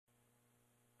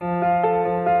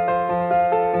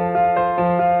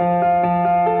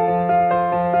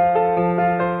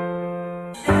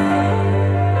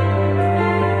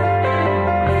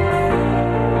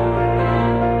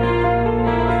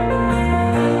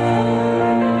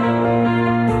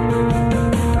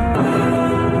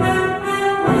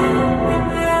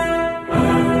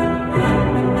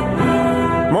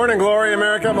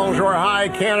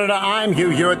I'm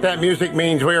Hugh Hewitt. That music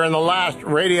means we are in the last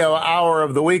radio hour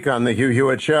of the week on the Hugh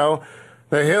Hewitt Show.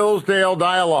 The Hillsdale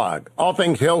Dialogue. All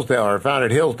things Hillsdale are found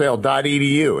at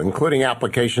hillsdale.edu, including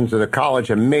applications to the college,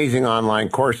 amazing online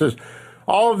courses.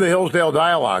 All of the Hillsdale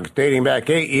Dialogues, dating back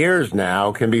 8 years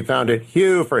now, can be found at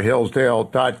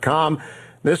hughforhillsdale.com.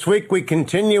 This week we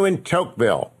continue in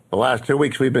Tocqueville. The last 2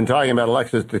 weeks we've been talking about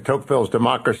Alexis de Tocqueville's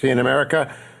Democracy in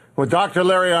America with Dr.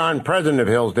 Larry Ahn, president of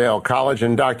Hillsdale College,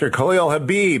 and Dr. Khalil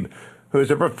Habib, who's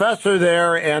a professor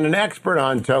there and an expert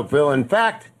on Tocqueville. In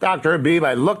fact, Dr. Habib,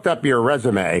 I looked up your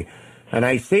resume, and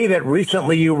I see that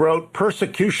recently you wrote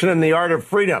Persecution and the Art of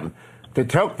Freedom, de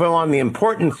Tocqueville on the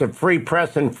importance of free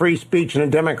press and free speech in a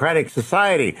democratic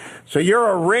society. So you're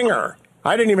a ringer.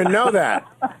 I didn't even know that.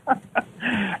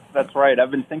 That's right.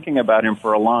 I've been thinking about him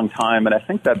for a long time, and I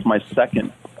think that's my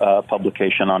second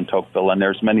publication on Tocqueville, and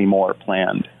there's many more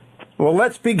planned. Well,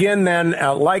 let's begin then.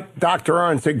 Like Dr.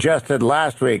 Arnn suggested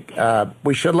last week,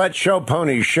 we should let show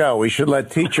ponies show. We should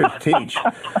let teachers teach.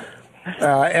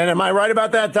 And am I right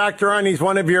about that, Dr. Arnn? He's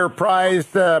one of your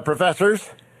prized professors?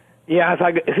 Yeah,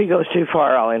 if he goes too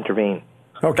far, I'll intervene.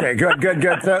 Okay, good.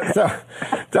 So,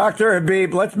 Dr.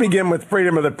 Habib, let's begin with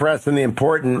freedom of the press and the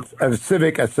importance of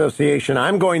civic association.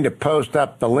 I'm going to post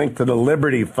up the link to the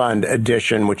Liberty Fund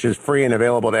edition, which is free and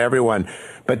available to everyone.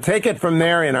 But take it from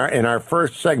there in our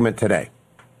first segment today.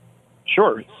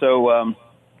 Sure. So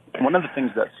one of the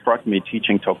things that struck me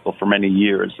teaching Tocqueville for many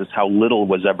years is how little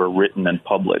was ever written and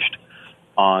published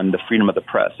on the freedom of the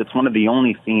press. It's one of the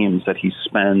only themes that he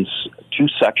spends 2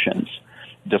 sections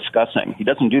discussing. He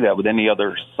doesn't do that with any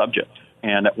other subject.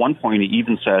 And at one point, he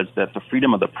even says that the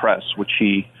freedom of the press, which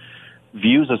he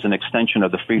views as an extension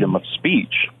of the freedom of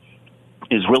speech,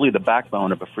 is really the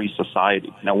backbone of a free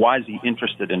society. Now, why is he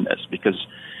interested in this? Because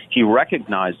he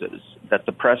recognizes that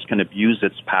the press can abuse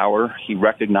its power. He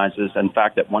recognizes, in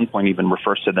fact, at one point even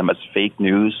refers to them as fake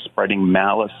news, spreading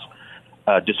malice,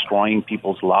 destroying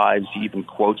people's lives. He even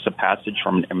quotes a passage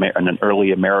from an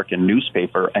early American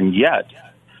newspaper, and yet,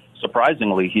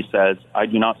 surprisingly, he says, I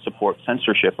do not support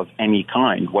censorship of any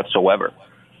kind whatsoever.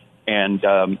 And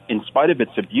in spite of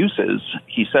its abuses,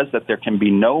 he says that there can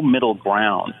be no middle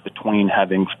ground between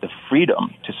having the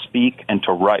freedom to speak and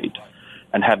to write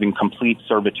and having complete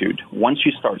servitude. Once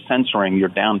you start censoring, you're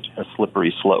down to a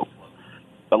slippery slope.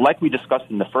 But like we discussed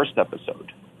in the first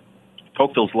episode,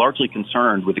 Tocqueville's largely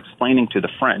concerned with explaining to the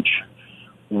French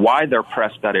why their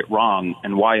press got it wrong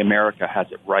and why America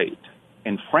has it right.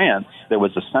 In France, there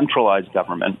was a centralized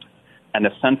government and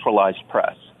a centralized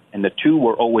press, and the two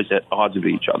were always at odds with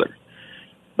each other.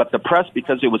 But the press,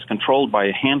 because it was controlled by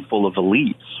a handful of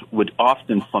elites, would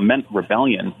often foment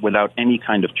rebellion without any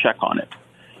kind of check on it.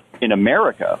 In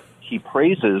America, he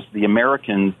praises the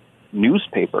American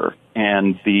newspaper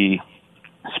and the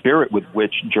spirit with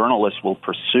which journalists will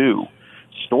pursue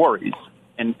stories.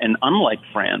 And unlike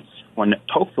France, when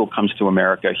Tocqueville comes to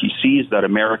America, he sees that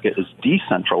America is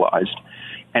decentralized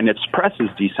and its press is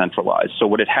decentralized. So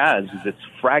what it has is it's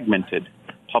fragmented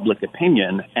public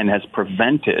opinion and has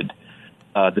prevented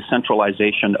the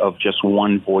centralization of just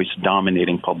one voice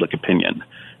dominating public opinion.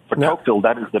 For Tocqueville,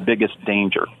 that is the biggest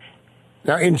danger.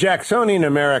 Now, in Jacksonian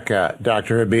America,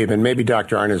 Dr. Habib, and maybe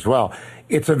Dr. Arnn as well,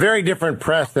 it's a very different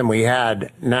press than we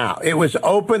had now. It was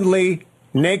openly,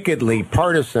 nakedly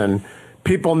partisan.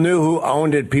 People knew who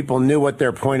owned it. People knew what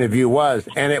their point of view was,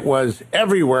 and it was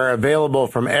everywhere available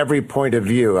from every point of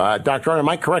view. Dr. Arnn, am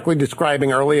I correctly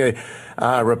describing early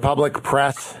Republic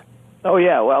press? Oh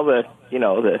yeah, well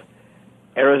the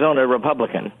Arizona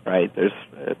Republican, right? There's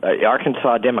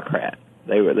Arkansas Democrat.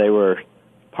 They were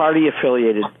party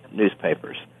affiliated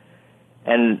newspapers,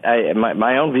 and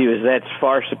my own view is that's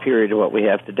far superior to what we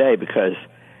have today because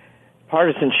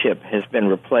partisanship has been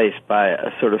replaced by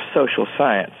a sort of social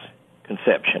science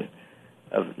conception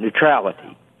of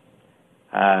neutrality.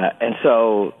 And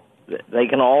so they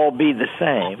can all be the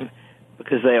same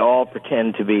because they all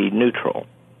pretend to be neutral.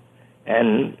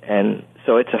 And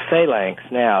so it's a phalanx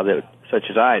now that, such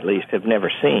as I at least, have never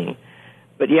seen.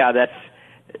 But yeah, that's,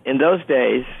 in those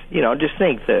days, just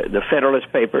think the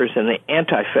Federalist papers and the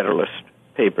anti-Federalist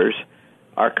papers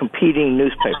are competing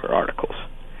newspaper articles.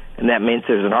 And that means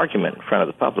there's an argument in front of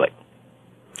the public.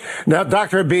 Now,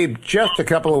 Dr. Habib, just a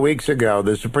couple of weeks ago,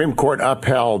 the Supreme Court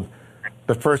upheld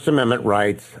the First Amendment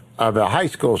rights of a high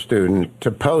school student to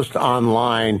post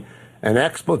online an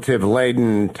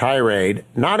expletive-laden tirade,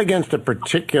 not against a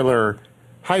particular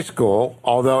high school,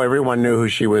 although everyone knew who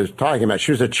she was talking about.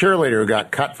 She was a cheerleader who got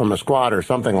cut from a squad or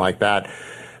something like that.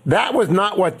 That was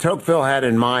not what Tocqueville had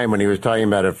in mind when he was talking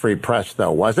about a free press,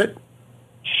 though, was it?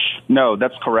 No,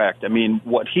 that's correct. I mean,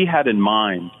 what he had in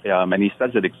mind, and he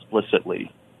says it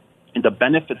explicitly, the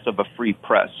benefits of a free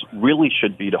press really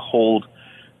should be to hold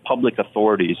public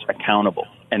authorities accountable.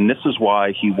 And this is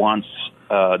why he wants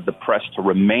the press to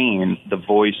remain the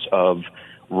voice of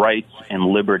rights and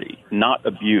liberty, not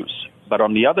abuse. But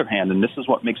on the other hand, and this is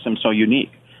what makes him so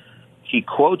unique, he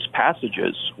quotes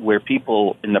passages where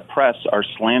people in the press are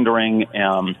slandering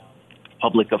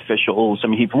public officials. I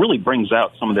mean, he really brings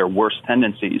out some of their worst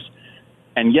tendencies,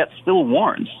 and yet still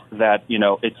warns that,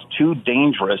 it's too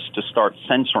dangerous to start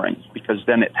censoring because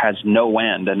then it has no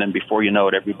end, and then before you know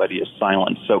it, everybody is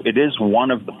silent. So it is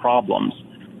one of the problems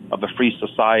of a free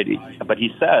society. But he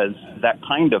says that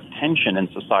kind of tension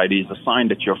in society is a sign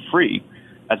that you're free,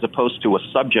 as opposed to a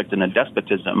subject in a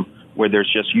despotism where there's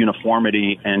just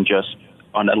uniformity and just,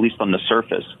 at least on the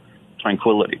surface,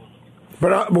 tranquility.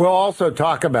 But we'll also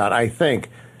talk about, I think,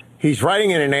 he's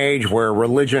writing in an age where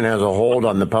religion has a hold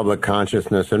on the public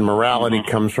consciousness and morality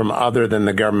comes from other than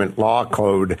the government law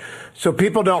code. So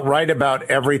people don't write about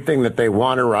everything that they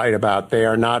want to write about. They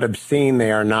are not obscene.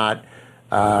 They are not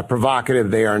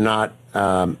provocative. They are not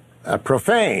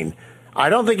profane. I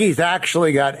don't think he's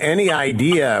actually got any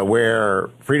idea where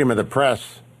freedom of the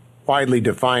press, widely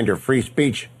defined, or free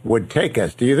speech would take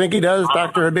us. Do you think he does,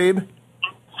 Dr. Habib?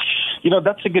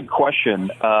 That's a good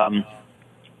question.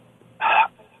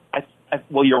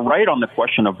 Well, you're right on the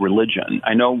question of religion.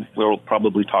 I know we'll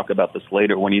probably talk about this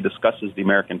later when he discusses the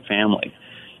American family.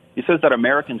 He says that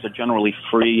Americans are generally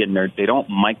free and they don't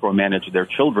micromanage their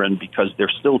children because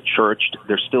they're still churched,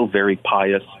 they're still very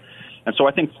pious. And so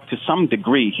I think to some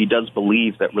degree he does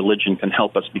believe that religion can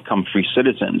help us become free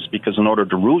citizens, because in order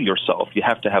to rule yourself, you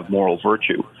have to have moral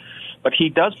virtue. But he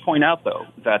does point out, though,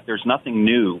 that there's nothing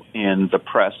new in the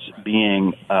press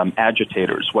being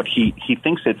agitators. What he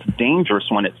thinks it's dangerous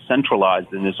when it's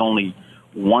centralized and there's only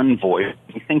one voice.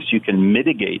 He thinks you can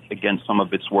mitigate against some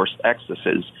of its worst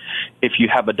excesses if you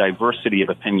have a diversity of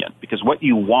opinion. Because what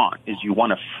you want is you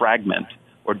want to fragment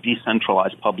or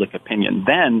decentralize public opinion.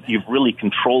 Then you've really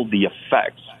controlled the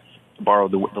effects, to borrow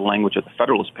the language of the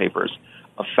Federalist Papers,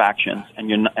 of factions,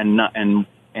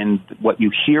 and what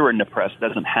you hear in the press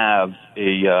doesn't have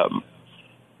an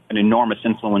enormous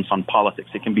influence on politics.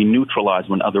 It can be neutralized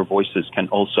when other voices can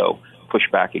also push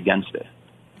back against it.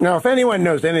 Now, if anyone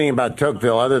knows anything about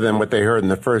Tocqueville other than what they heard in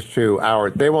the first 2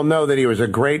 hours, they will know that he was a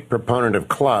great proponent of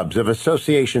clubs, of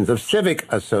associations, of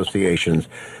civic associations,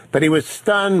 that he was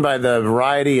stunned by the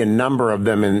variety and number of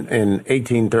them in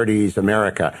 1830s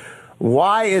America.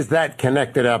 Why is that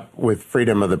connected up with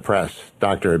freedom of the press,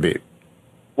 Dr. Habib?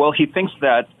 Well, he thinks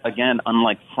that, again,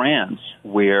 unlike France,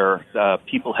 where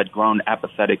people had grown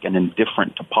apathetic and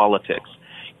indifferent to politics,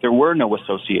 there were no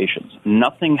associations.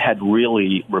 Nothing had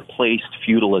really replaced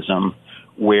feudalism,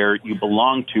 where you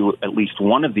belonged to at least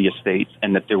one of the estates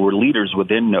and that there were leaders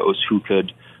within those who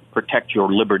could protect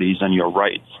your liberties and your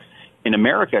rights. In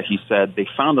America, he said, they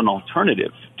found an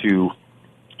alternative to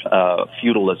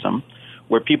feudalism,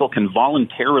 where people can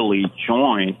voluntarily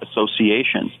join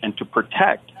associations, and to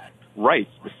protect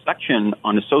rights. The section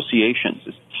on associations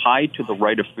is tied to the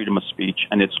right of freedom of speech,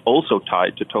 and it's also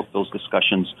tied to Tocqueville's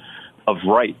discussions of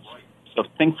rights. So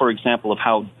think, for example, of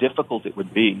how difficult it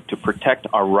would be to protect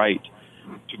our right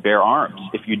to bear arms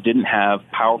if you didn't have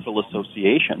powerful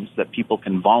associations that people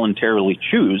can voluntarily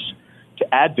choose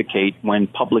to advocate when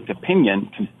public opinion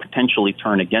can potentially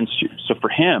turn against you. So for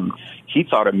him, he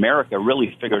thought America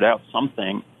really figured out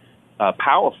something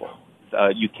powerful.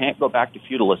 You can't go back to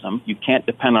feudalism. You can't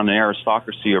depend on an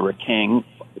aristocracy or a king.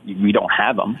 We don't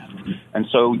have them. And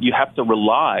so you have to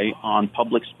rely on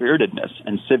public spiritedness,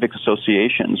 and civic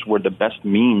associations were the best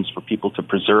means for people to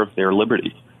preserve their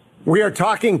liberty. We are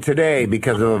talking today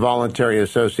because of a voluntary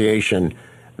association.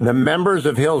 The members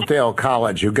of Hillsdale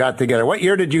College who got together. What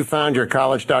year did you found your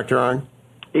college, Dr. Arnn?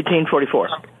 1844.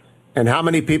 And how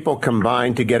many people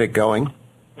combined to get it going?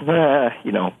 Well,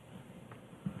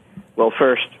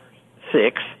 first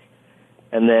 6,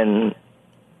 and then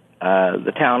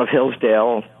the town of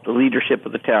Hillsdale, the leadership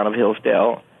of the town of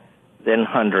Hillsdale, then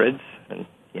hundreds, and,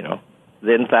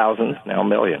 then thousands, now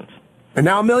millions. And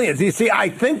now millions. You see, I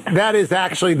think that is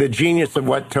actually the genius of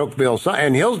what Tocqueville saw.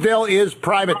 And Hillsdale is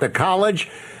private. The college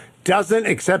doesn't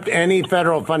accept any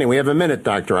federal funding. We have a minute,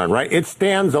 Dr. Arnn, right? It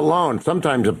stands alone,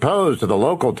 sometimes opposed to the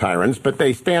local tyrants, but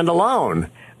they stand alone.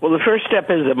 Well, the first step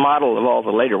is a model of all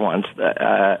the later ones.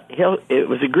 It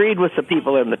was agreed with the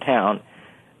people in the town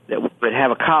that we would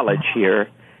have a college here,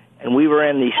 and we were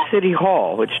in the city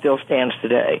hall, which still stands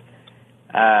today.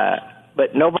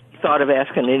 But nobody thought of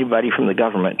asking anybody from the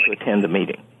government to attend the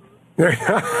meeting. May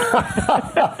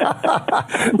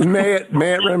it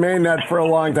remain that for a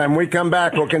long time. When we come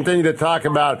back, we'll continue to talk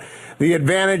about the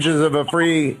advantages of a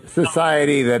free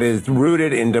society that is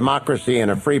rooted in democracy and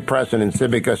a free press and in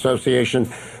civic association.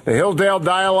 The Hillsdale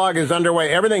Dialogue is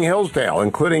underway. Everything Hillsdale,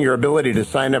 including your ability to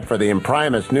sign up for the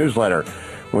Imprimis newsletter,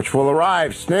 which will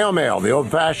arrive snail mail the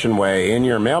old-fashioned way in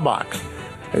your mailbox,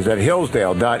 is at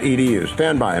hillsdale.edu.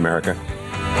 Stand by, America.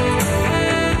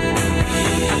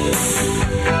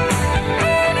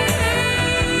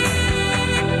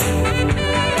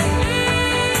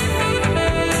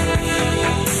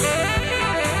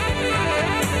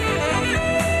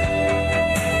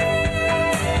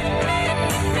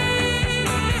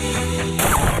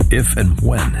 If and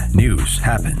when news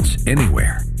happens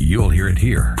anywhere, you'll hear it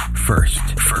here first.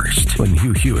 When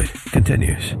Hugh Hewitt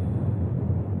continues.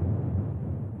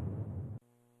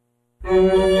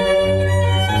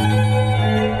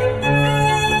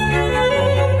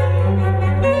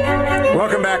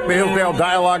 Welcome back. The Hillsdale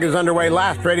Dialogue is underway.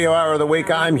 Last radio hour of the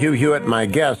week. I'm Hugh Hewitt. My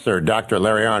guests are Dr.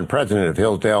 Larry Arnn, president of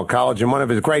Hillsdale College, and one of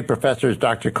his great professors,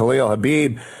 Dr. Khalil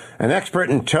Habib, an expert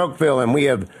in Tocqueville, and we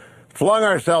have flung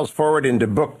ourselves forward into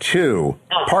Book 2,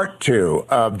 Part 2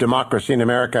 of Democracy in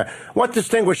America. What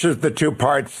distinguishes the two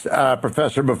parts,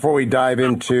 Professor, before we dive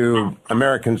into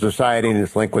American society and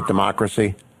its link with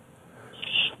democracy?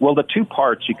 Well, the two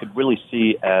parts you could really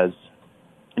see as,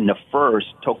 in the first,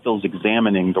 Tocqueville's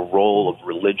examining the role of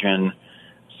religion,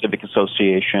 civic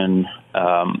association,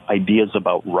 ideas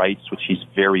about rights, which he's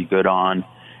very good on.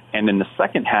 And in the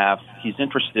second half, he's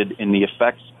interested in the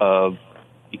effects of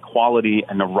equality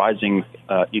and the rising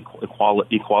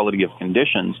equality of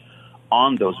conditions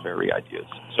on those very ideas.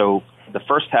 So the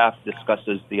first half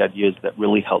discusses the ideas that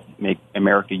really help make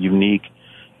America unique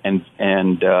and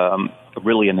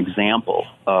really an example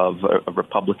of a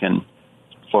Republican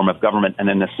form of government. And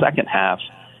in the second half,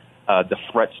 the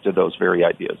threats to those very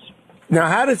ideas. Now,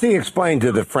 how does he explain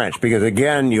to the French? Because,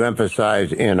 again, you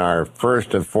emphasize in our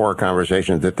first of four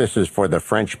conversations that this is for the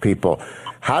French people.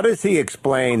 How does he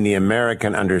explain the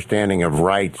American understanding of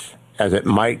rights as it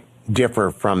might differ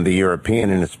from the European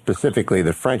and specifically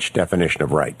the French definition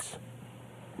of rights?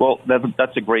 Well,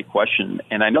 that's a great question.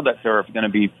 And I know that there are going to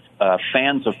be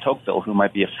fans of Tocqueville who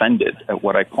might be offended at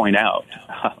what I point out.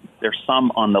 There's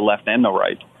some on the left and the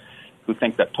right who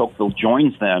think that Tocqueville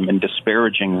joins them in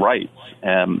disparaging rights.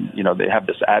 They have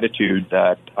this attitude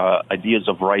that ideas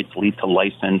of rights lead to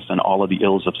license and all of the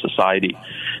ills of society.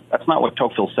 That's not what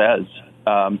Tocqueville says.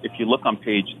 If you look on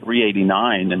page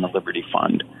 389 in the Liberty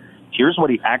Fund, here's what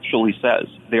he actually says.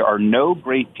 There are no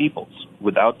great peoples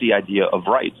without the idea of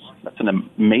rights. That's an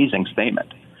amazing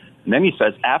statement. And then he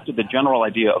says, after the general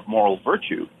idea of moral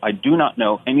virtue, I do not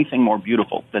know anything more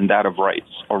beautiful than that of rights,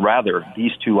 or rather,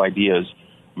 these two ideas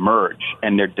merge,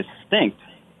 and they're distinct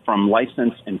from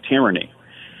license and tyranny.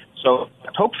 So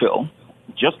Tocqueville,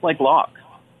 just like Locke,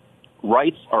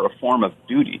 rights are a form of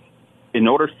duty. In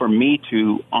order for me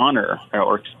to honor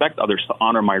or expect others to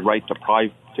honor my right to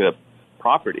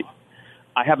property,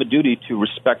 I have a duty to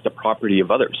respect the property of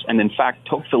others. And in fact,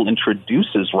 Tocqueville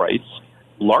introduces rights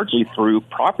largely through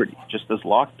property, just as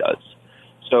Locke does.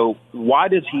 So why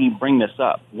does he bring this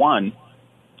up? One,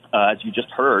 as you just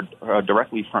heard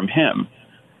directly from him,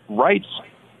 rights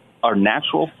are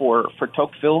natural for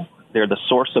Tocqueville. They're the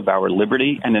source of our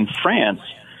liberty. And in France,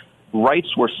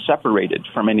 rights were separated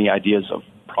from any ideas of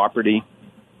property.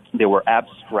 They were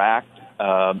abstract.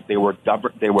 They were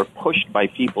pushed by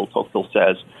people, Tocqueville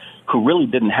says, who really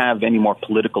didn't have any more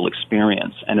political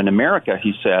experience. And in America,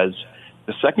 he says,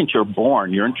 the second you're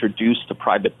born, you're introduced to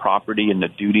private property and the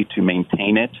duty to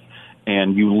maintain it.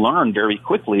 And you learn very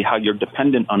quickly how you're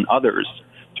dependent on others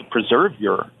to preserve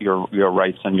your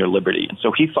rights and your liberty. And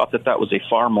so he thought that was a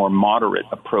far more moderate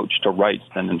approach to rights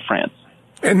than in France.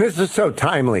 And this is so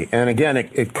timely. And again,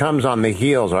 it comes on the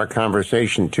heels, our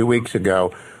conversation 2 weeks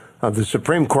ago, of the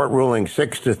Supreme Court ruling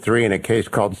 6-3 in a case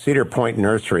called Cedar Point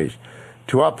Nurseries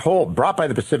to uphold, brought by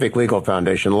the Pacific Legal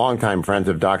Foundation, longtime friends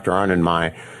of Dr. Arnn and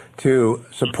mine, to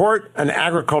support an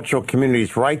agricultural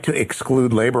community's right to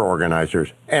exclude labor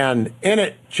organizers. And in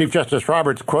it, Chief Justice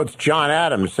Roberts quotes John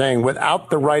Adams saying, without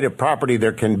the right of property,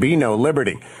 there can be no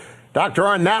liberty. Dr.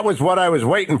 Arnn, that was what I was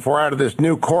waiting for out of this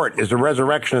new court, is the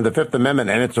resurrection of the Fifth Amendment,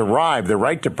 and it's arrived. The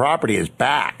right to property is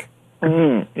back.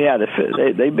 Mm-hmm. Yeah,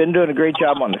 they've been doing a great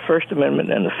job on the First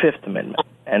Amendment and the Fifth Amendment.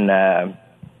 And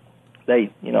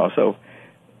so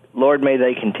Lord, may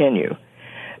they continue.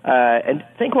 And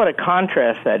think what a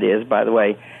contrast that is, by the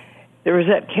way. There was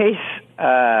that case,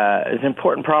 an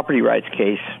important property rights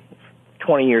case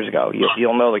 20 years ago.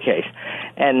 You'll know the case.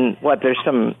 And there's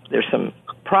some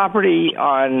property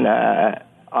on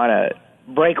a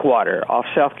breakwater off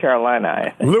South Carolina, I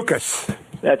think. Lucas.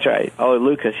 That's right. Oh,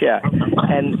 Lucas, yeah.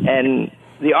 And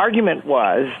the argument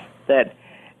was that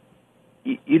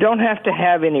you don't have to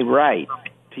have any right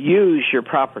to use your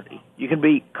property. You can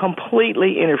be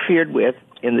completely interfered with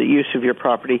in the use of your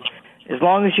property as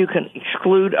long as you can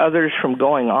exclude others from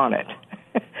going on it.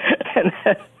 And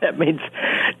that means,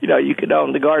 you could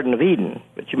own the Garden of Eden,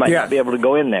 but you might not be able to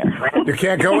go in there. You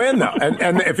can't go in, though.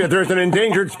 And if there's an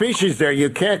endangered species there, you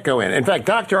can't go in. In fact,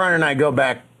 Dr. Arnn and I go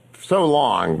back so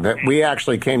long that we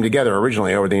actually came together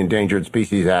originally over the Endangered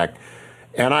Species Act.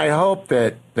 And I hope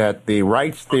that the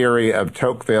rights theory of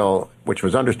Tocqueville, which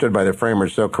was understood by the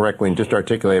framers so correctly and just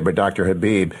articulated by Dr.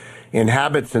 Habib,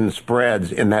 inhabits and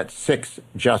spreads in that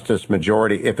 6-justice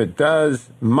majority. If it does,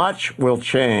 much will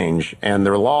change, and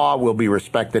the law will be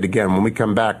respected again. When we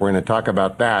come back, we're going to talk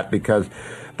about that, because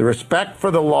the respect for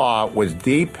the law was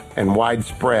deep and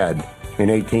widespread in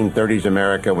 1830s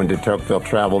America when de Tocqueville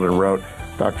traveled and wrote.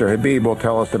 Dr. Habib will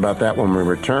tell us about that when we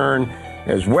return,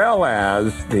 as well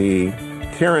as the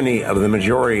tyranny of the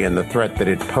majority and the threat that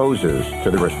it poses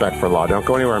to the respect for law. Don't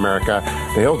go anywhere, America.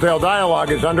 The Hillsdale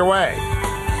Dialogue is underway.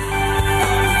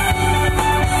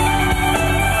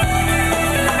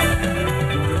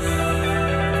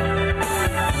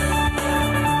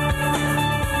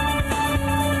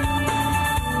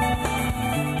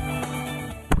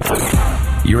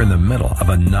 You're in the middle of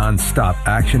a non-stop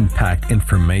action-packed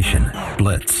information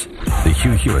blitz. The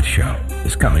Hugh Hewitt Show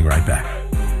is coming right back.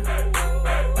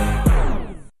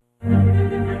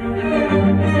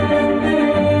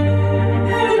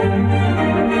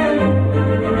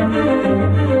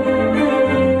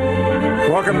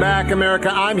 Welcome back,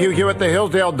 America. I'm Hugh Hewitt. The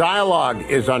Hillsdale Dialogue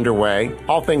is underway.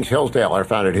 All things Hillsdale are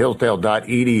found at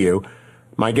hillsdale.edu.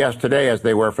 My guests today, as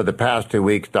they were for the past 2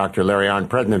 weeks, Dr. Larry Arnn,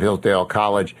 president of Hillsdale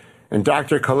College, and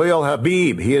Dr. Khalil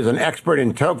Habib. He is an expert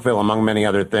in Tocqueville, among many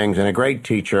other things, and a great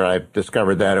teacher. I've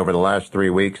discovered that over the last 3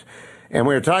 weeks. And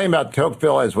we were talking about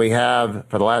Tocqueville, as we have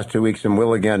for the last 2 weeks and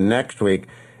will again next week.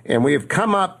 And we have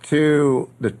come up to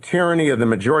the tyranny of the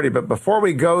majority. But before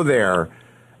we go there,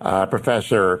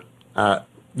 Professor,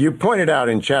 you pointed out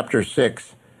in Chapter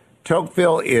 6,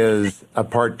 Tocqueville is,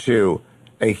 Part 2,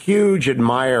 a huge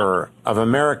admirer of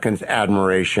Americans'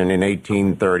 admiration in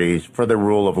 1830s for the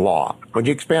rule of law. Would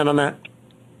you expand on that?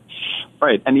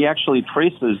 Right, and he actually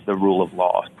traces the rule of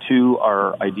law to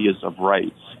our ideas of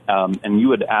rights. And you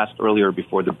had asked earlier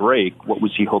before the break, what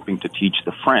was he hoping to teach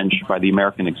the French by the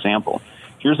American example?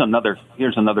 Here's another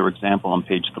example on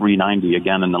page 390,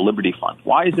 again in the Liberty Fund.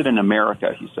 Why is it in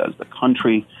America, he says, the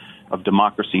country of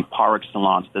democracy par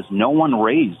excellence, does no one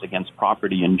raise against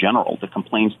property in general the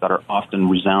complaints that are often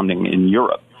resounding in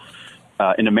Europe?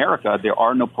 In America, there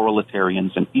are no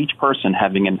proletarians, and each person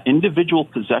having an individual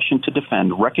possession to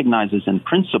defend recognizes in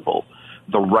principle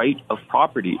the right of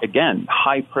property. Again,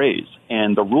 high praise.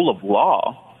 And the rule of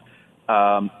law,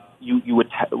 you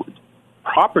would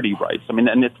property rights. I mean,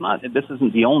 and this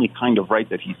isn't the only kind of right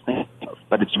that he's thinking of,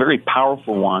 but it's a very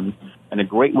powerful one and a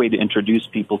great way to introduce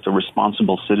people to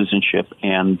responsible citizenship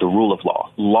and the rule of law.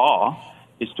 Law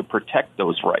is to protect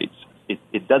those rights.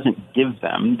 It doesn't give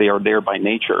them. They are there by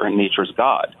nature, and nature's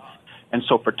God. And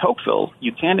so for Tocqueville,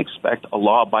 you can't expect a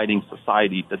law-abiding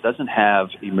society that doesn't have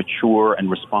a mature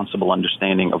and responsible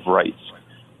understanding of rights.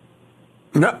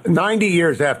 90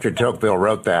 years after Tocqueville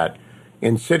wrote that,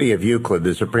 in City of Euclid,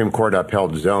 the Supreme Court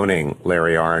upheld zoning,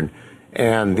 Larry Arnn,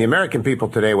 and the American people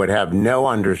today would have no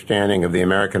understanding of the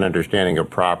American understanding of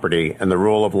property and the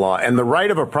rule of law and the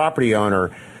right of a property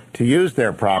owner to use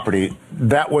their property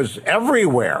that was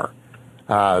everywhere,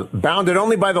 bounded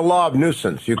only by the law of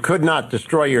nuisance. You could not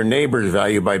destroy your neighbor's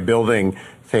value by building,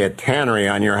 say, a tannery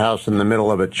on your house in the middle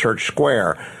of a church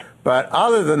square. But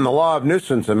other than the law of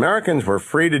nuisance, Americans were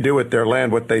free to do with their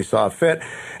land what they saw fit.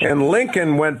 And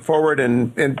Lincoln went forward,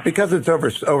 and because it's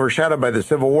overshadowed by the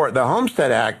Civil War, the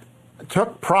Homestead Act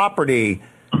took property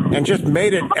and just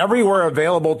made it everywhere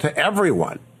available to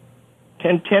everyone.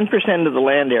 10% of the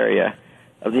land area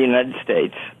of the United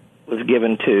States was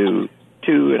given to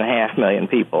 2.5 million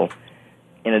people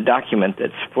in a document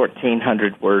that's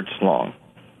 1,400 words long.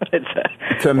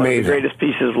 It's amazing. One of the greatest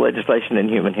pieces of legislation in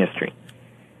human history.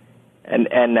 And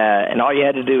all you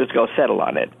had to do was go settle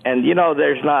on it. And,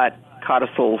 there's not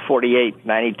Codicil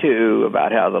 4892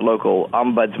 about how the local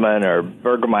ombudsman or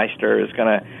burgomaster is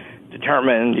going to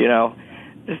determine,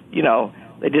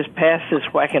 they just pass this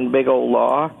whacking big old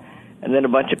law, and then a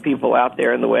bunch of people out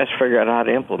there in the West figure out how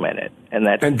to implement it.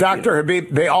 And Dr. Habib,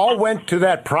 they all went to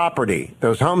that property,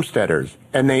 those homesteaders,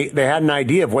 and they had an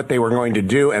idea of what they were going to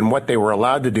do and what they were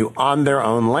allowed to do on their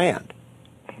own land.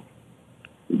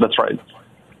 That's right.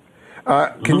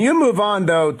 Can you move on,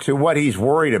 though, to what he's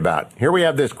worried about? Here we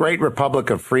have this great republic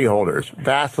of freeholders,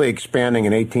 vastly expanding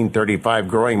in 1835,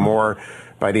 growing more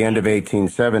by the end of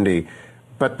 1870.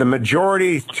 But the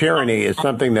majority tyranny is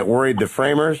something that worried the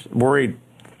framers, worried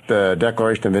the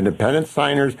Declaration of Independence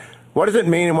signers. What does it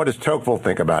mean, and what does Tocqueville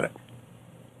think about it?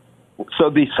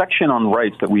 So the section on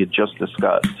rights that we had just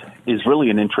discussed is really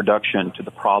an introduction to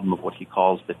the problem of what he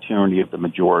calls the tyranny of the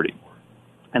majority.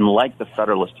 And like the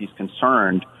Federalist, he's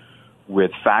concerned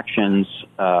with factions,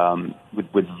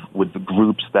 with the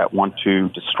groups that want to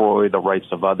destroy the rights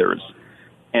of others.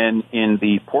 And in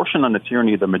the portion on the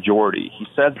tyranny of the majority, he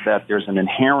says that there's an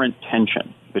inherent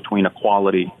tension between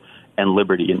equality and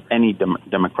liberty in any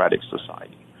democratic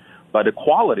society. But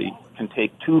equality can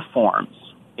take two forms.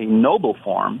 A noble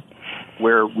form,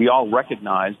 where we all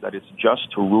recognize that it's just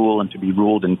to rule and to be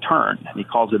ruled in turn. And he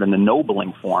calls it an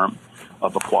ennobling form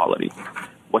of equality.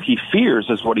 What he fears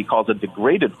is what he calls a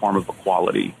degraded form of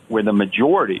equality, where the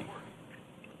majority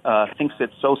thinks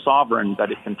it's so sovereign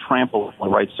that it can trample on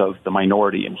the rights of the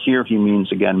minority. And here he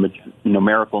means, again,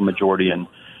 numerical majority and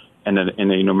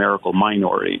a numerical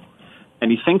minority. And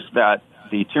he thinks that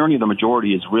the tyranny of the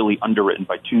majority is really underwritten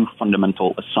by two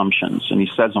fundamental assumptions. And he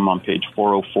says them on page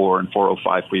 404 and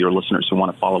 405 for your listeners who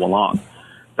want to follow along.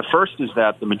 The first is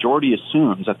that the majority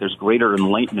assumes that there's greater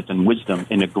enlightenment and wisdom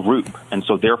in a group, and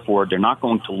so therefore they're not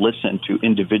going to listen to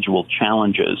individual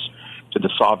challenges to the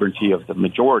sovereignty of the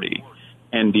majority.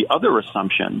 And the other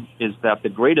assumption is that the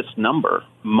greatest number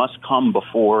must come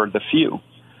before the few.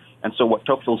 And so what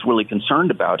Tocqueville's really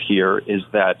concerned about here is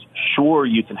that, sure,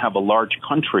 you can have a large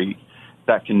country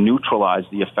that can neutralize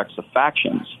the effects of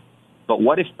factions, but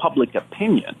what if public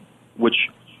opinion, which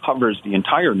covers the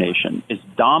entire nation, is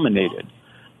dominated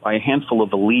by a handful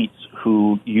of elites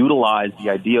who utilize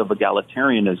the idea of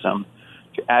egalitarianism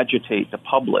to agitate the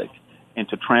public and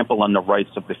to trample on the rights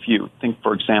of the few? Think,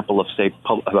 for example, of, say,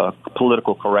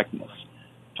 political correctness.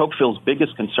 Tocqueville's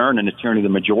biggest concern in the tyranny of the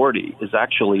majority is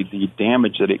actually the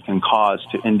damage that it can cause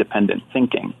to independent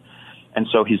thinking. And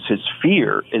so his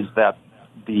fear is that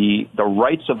the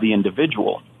rights of the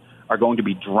individual are going to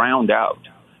be drowned out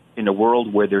in a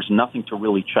world where there's nothing to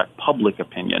really check public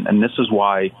opinion. And this is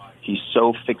why he's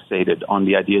so fixated on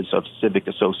the ideas of civic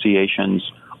associations,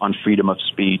 on freedom of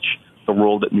speech, the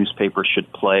role that newspapers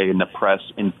should play in the press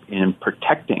in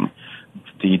protecting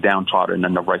the downtrodden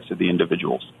and the rights of the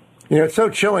individuals. You know, it's so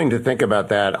chilling to think about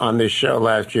that. On this show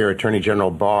last year, Attorney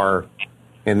General Barr,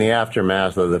 in the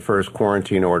aftermath of the first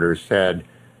quarantine order, said,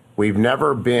 we've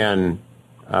never been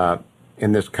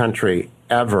in this country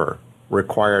ever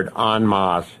required en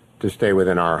masse to stay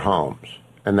within our homes,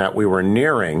 and that we were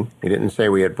nearing, he didn't say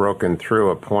we had broken through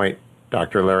a point,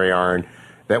 Dr. Larry Arnn,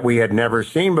 that we had never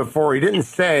seen before. He didn't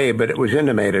say, but it was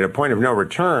intimated, a point of no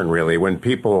return, really, when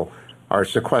people are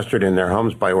sequestered in their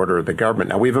homes by order of the government.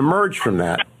 Now, we've emerged from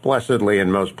that, blessedly,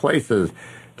 in most places.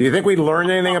 Do you think we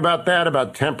learned anything about that,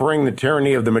 about tempering the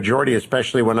tyranny of the majority,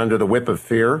 especially when under the whip of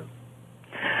fear?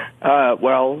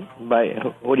 Well,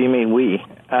 what do you mean we?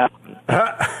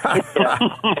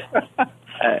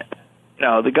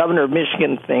 No, the governor of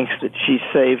Michigan thinks that she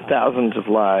saved thousands of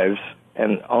lives,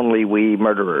 and only we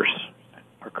murderers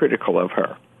are critical of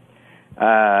her.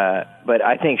 But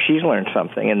I think she's learned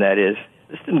something, and that is,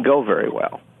 this didn't go very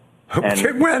well. And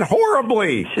it went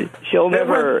horribly. She'll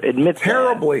never admit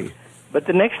terribly. That. But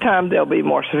the next time there'll be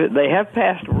more. They have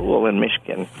passed a rule in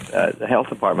Michigan, the health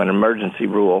department, an emergency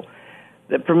rule,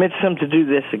 that permits them to do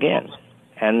this again.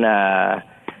 And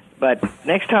but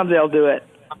next time they'll do it,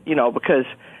 because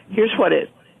here's what it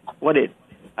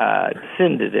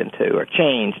descended into or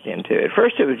changed into. At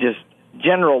first, it was just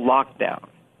general lockdown,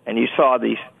 and you saw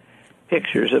these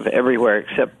pictures of everywhere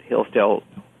except Hillsdale,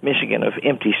 Michigan, of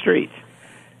empty streets,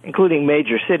 including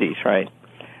major cities, right?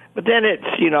 But then it's,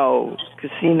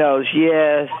 casinos,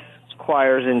 yes,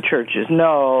 choirs in churches,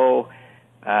 no,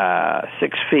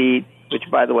 6 feet, which,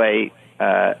 by the way,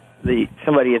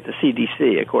 somebody at the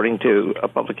CDC, according to a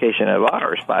publication of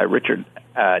ours by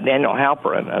Daniel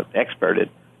Halperin, an expert at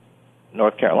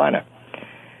North Carolina,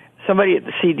 somebody at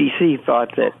the CDC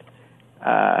thought that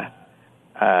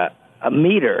a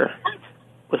meter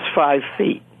was 5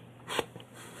 feet.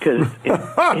 So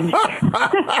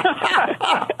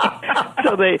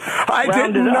I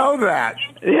didn't know that.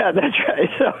 Yeah, that's right.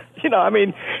 So,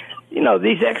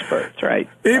 these experts, right?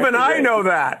 Even I know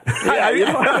that.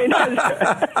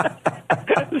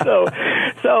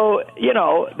 So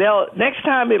next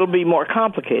time it'll be more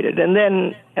complicated, and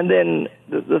then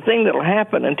the thing that'll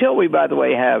happen until we, by the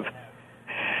way, have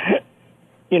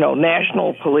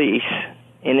national police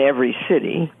in every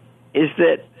city, is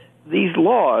that these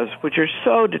laws, which are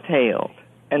so detailed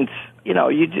and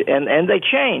and they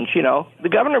change. The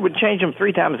governor would change them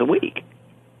 3 times a week.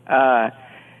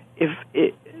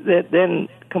 Then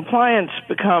compliance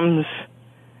becomes,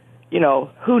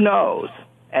 who knows?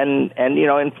 And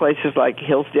in places like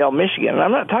Hillsdale, Michigan, and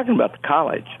I'm not talking about the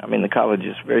college. I mean, the college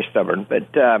is very stubborn, but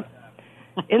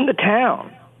in the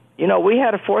town, we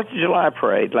had a 4th of July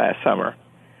parade last summer,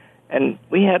 and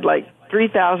we had like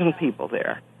 3,000 people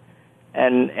there,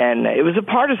 and it was a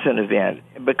partisan event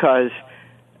because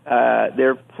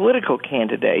they're political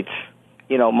candidates,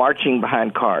 marching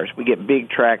behind cars. We get big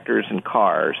tractors and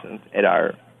cars at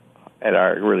our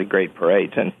really great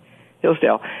parades in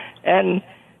Hillsdale, and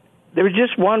there was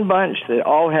just one bunch that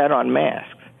all had on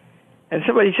masks. And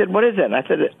somebody said, "What is that?" And I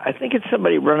said, "I think it's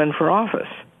somebody running for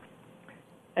office."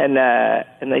 And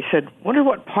they said, "Wonder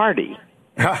what party?"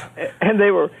 And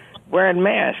they were wearing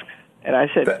masks. And I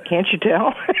said, "Can't you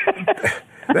tell?"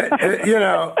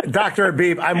 Dr.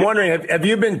 Habib, I'm wondering, have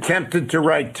you been tempted to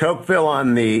write Tocqueville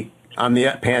on the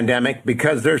pandemic?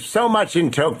 Because there's so much in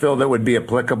Tocqueville that would be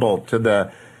applicable to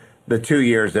the 2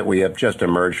 years that we have just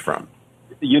emerged from.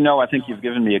 I think you've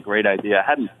given me a great idea. I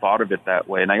hadn't thought of it that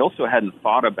way. And I also hadn't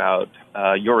thought about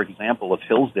your example of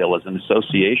Hillsdale as an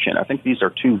association. I think these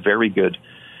are 2 very good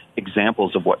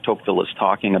examples of what Tocqueville is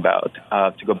talking about.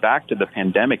 To go back to the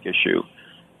pandemic issue,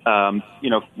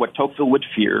 what Tocqueville would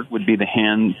fear would be a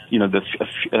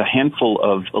handful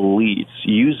of elites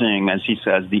using, as he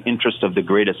says, the interest of the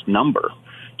greatest number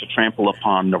to trample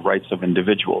upon the rights of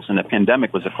individuals. And the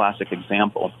pandemic was a classic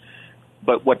example.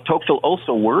 But what Tocqueville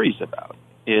also worries about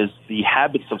is the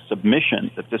habits of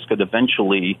submission that this could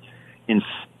eventually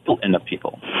instill in the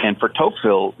people. And for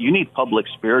Tocqueville, you need public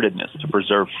spiritedness to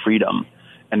preserve freedom.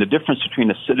 And the difference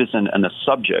between a citizen and a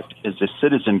subject is the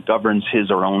citizen governs his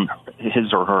or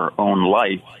her own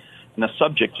life, and the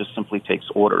subject just simply takes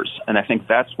orders. And I think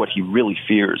that's what he really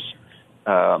fears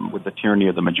with the tyranny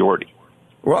of the majority.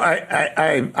 Well,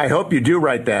 I hope you do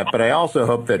write that, but I also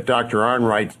hope that Dr. Arnn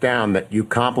writes down that you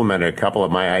complimented a couple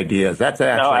of my ideas. That's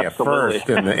actually a first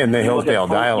in the Hillsdale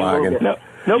dialogue.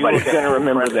 Nobody's going to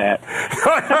remember that.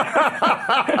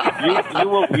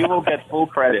 you will get full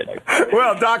credit.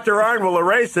 Well, Dr. Arnn will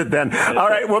erase it then. All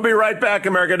right, we'll be right back,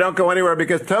 America. Don't go anywhere,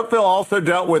 because Tocqueville also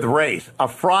dealt with race, a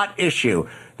fraught issue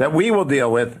that we will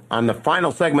deal with on the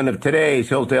final segment of today's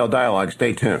Hillsdale dialogue.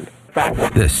 Stay tuned.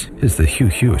 This is the Hugh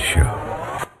Hewitt Show.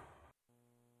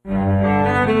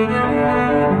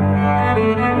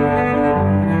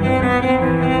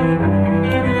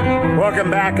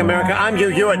 Welcome back, America. I'm Hugh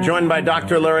Hewitt, joined by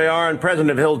Dr. Larry Arnn,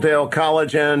 president of Hillsdale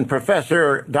College, and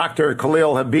Professor Dr.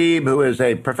 Khalil Habib, who is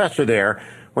a professor there.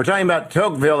 We're talking about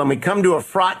Tocqueville, and we come to a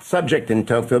fraught subject in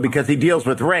Tocqueville because he deals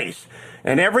with race.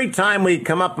 And every time we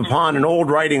come up upon an old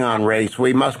writing on race,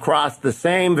 we must cross the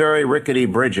same very rickety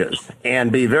bridges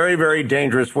and be very, very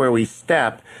dangerous where we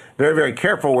step, very, very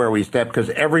careful where we step, because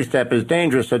every step is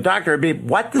dangerous. So, Dr. Habib,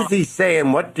 what does he say,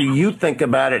 and what do you think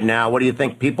about it now? What do you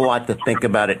think people ought to think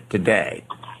about it today?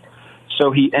 So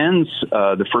he ends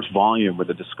the first volume with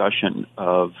a discussion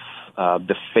of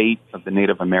the fate of the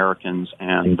Native Americans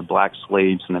and the black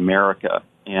slaves in America,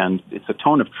 and it's a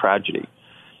tone of tragedy.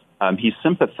 He's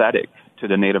sympathetic to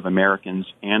the Native Americans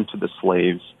and to the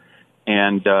slaves,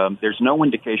 and there's no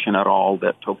indication at all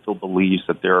that Tocqueville believes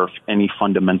that there are any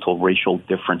fundamental racial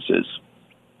differences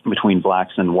between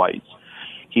blacks and whites.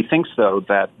 He thinks, though,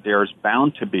 that there's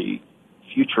bound to be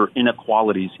future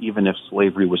inequalities even if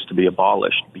slavery was to be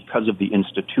abolished because of the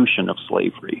institution of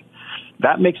slavery.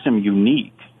 That makes him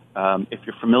unique. If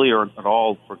you're familiar at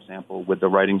all, for example, with the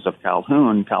writings of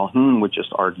Calhoun, Calhoun would just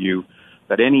argue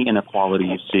that any inequality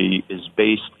you see is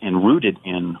based and rooted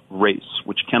in race,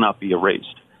 which cannot be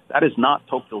erased. That is not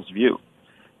Tocqueville's view.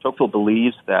 Tocqueville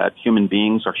believes that human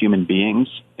beings are human beings,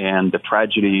 and the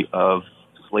tragedy of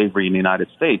slavery in the United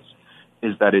States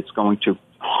is that it's going to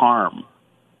harm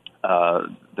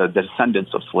the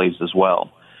descendants of slaves as well.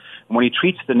 When he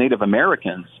treats the Native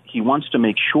Americans, he wants to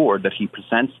make sure that he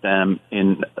presents them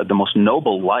in the most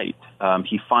noble light.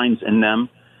 He finds in them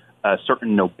a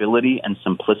certain nobility and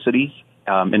simplicity.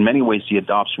 In many ways, he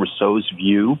adopts Rousseau's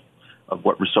view of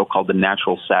what Rousseau called the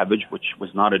natural savage, which was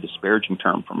not a disparaging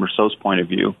term from Rousseau's point of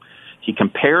view. He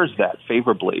compares that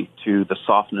favorably to the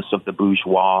softness of the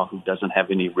bourgeois who doesn't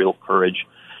have any real courage.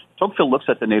 Tocqueville looks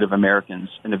at the Native Americans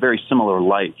in a very similar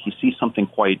light. He sees something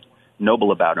quite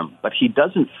noble about them, but he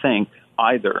doesn't think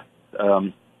either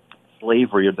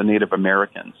slavery or the Native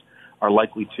Americans are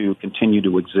likely to continue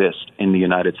to exist in the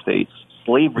United States.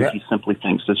 Slavery, he simply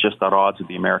thinks, is just at odds with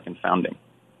the American founding.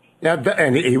 Yeah,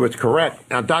 and he was correct.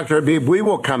 Now, Dr. Habib, we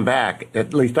will come back,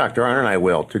 at least Dr. Arnn and I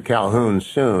will, to Calhoun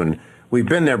soon. we've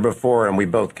been there before and we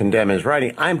both condemn his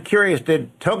writing. I'm curious,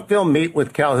 did Tocqueville meet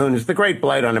with Calhoun? It's the great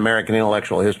blight on American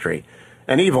intellectual history.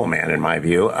 An evil man, in my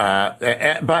view.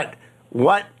 But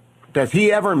what, does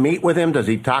he ever meet with him? Does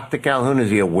he talk to Calhoun?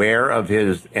 Is he aware of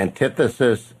his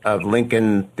antithesis of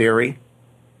Lincoln theory?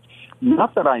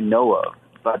 Not that I know of,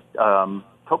 but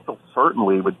Tocqueville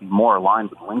certainly would be more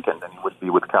aligned with Lincoln than he would be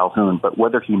with Calhoun. But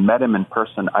whether he met him in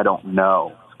person, I don't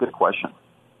know. It's a good question.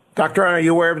 Dr. Arnn, are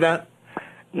you aware of that?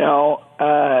 No.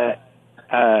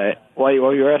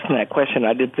 While you were asking that question,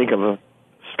 I did think of a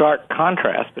stark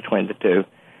contrast between the two,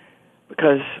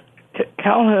 because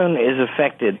Calhoun is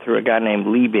affected through a guy named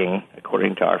Liebing,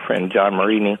 according to our friend John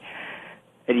Marini,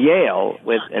 at Yale,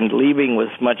 and Liebing was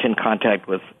much in contact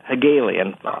with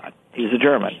Hegelian thought. He's a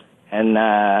German.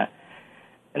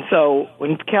 And so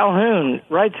when Calhoun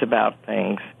writes about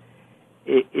things,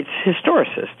 it's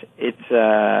historicist.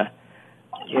 It's,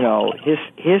 his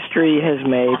history has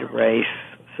made race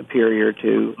superior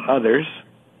to others,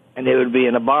 and it would be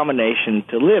an abomination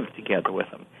to live together with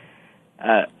them.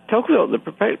 Tocqueville, the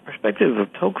perspective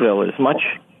of Tocqueville is much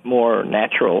more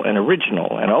natural and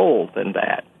original and old than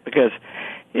that, because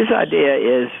his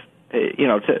idea is,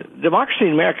 democracy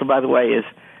in America, by the way, is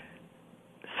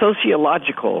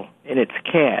sociological in its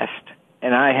cast,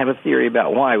 and I have a theory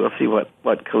about why. We'll see what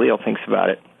Khalil thinks about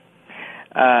it.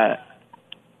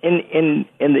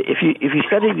 If you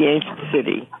study the ancient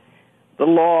city, the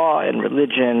law and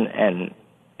religion and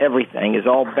everything is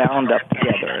all bound up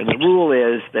together, and the rule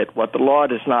is that what the law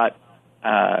does not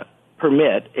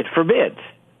permit, it forbids.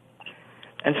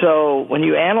 And so when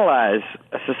you analyze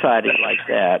a society like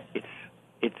that,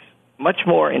 it's much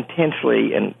more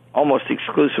intensely and almost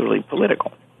exclusively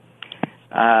political.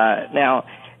 Now,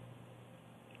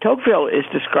 Tocqueville is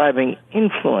describing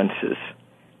influences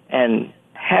and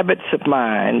habits of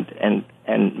mind and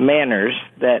manners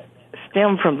that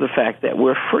stem from the fact that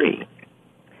we're free.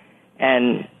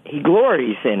 And he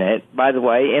glories in it, by the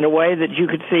way, in a way that you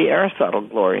could see Aristotle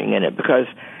glorying in it, because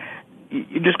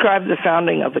you described the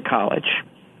founding of the college.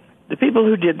 The people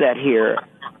who did that here,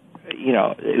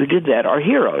 who did that are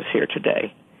heroes here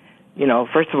today.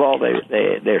 First of all,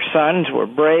 their sons were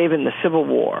brave in the Civil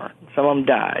War. Some of them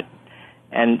died.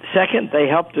 And second, they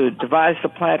helped to devise the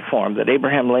platform that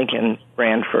Abraham Lincoln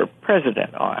ran for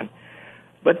president on.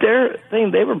 But their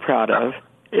thing they were proud of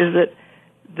is that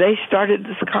they started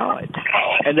this college,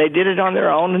 and they did it on their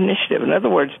own initiative. In other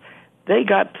words, they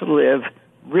got to live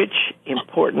rich,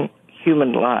 important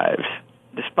human lives,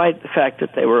 despite the fact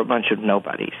that they were a bunch of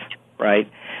nobodies, right?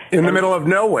 In the middle of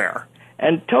nowhere.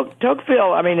 And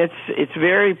Tocqueville, I mean, it's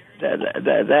very,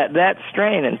 that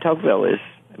strain in Tocqueville is,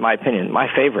 in my opinion, my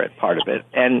favorite part of it.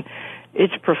 And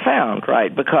it's profound,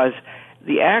 right? Because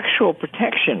the actual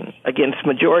protection against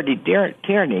majority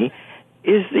tyranny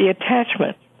is the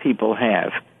attachment people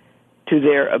have to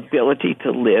their ability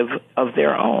to live of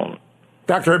their own.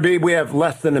 Dr. Habib, we have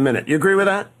less than a minute. You agree with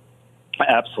that?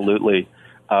 Absolutely.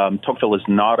 Tocqueville is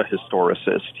not a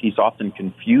historicist. He's often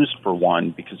confused for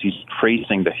one because he's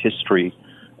tracing the history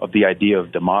of the idea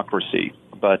of democracy.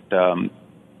 But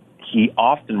he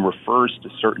often refers to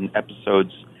certain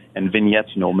episodes and vignettes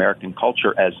in American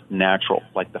culture as natural,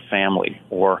 like the family,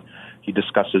 or he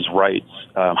discusses rights,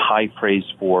 high praise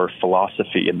for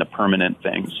philosophy and the permanent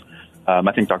things. I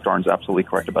think Dr. Arnn's absolutely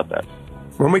correct about that.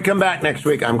 When we come back next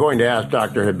week, I'm going to ask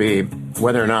Dr. Habib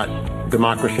whether or not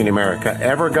democracy in America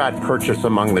ever got purchased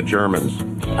among the Germans.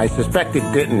 I suspect it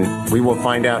didn't. We will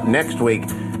find out next week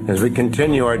as we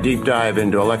continue our deep dive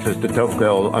into Alexis de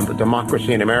Tocqueville on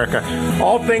democracy in America.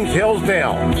 All things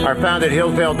Hillsdale are found at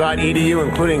hillsdale.edu,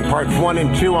 including parts 1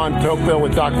 and 2 on Tocqueville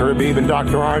with Dr. Habib and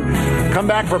Dr. Arnn. Come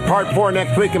back for part 4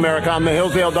 next week, America, on the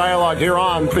Hillsdale Dialogue here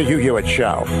on The Hugh Hewitt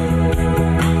Show.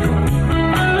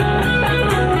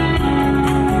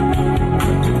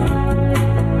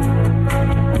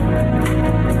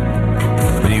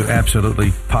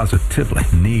 Absolutely, positively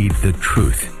need the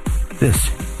truth.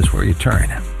 This is where you turn.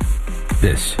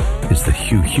 This is the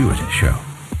Hugh Hewitt Show.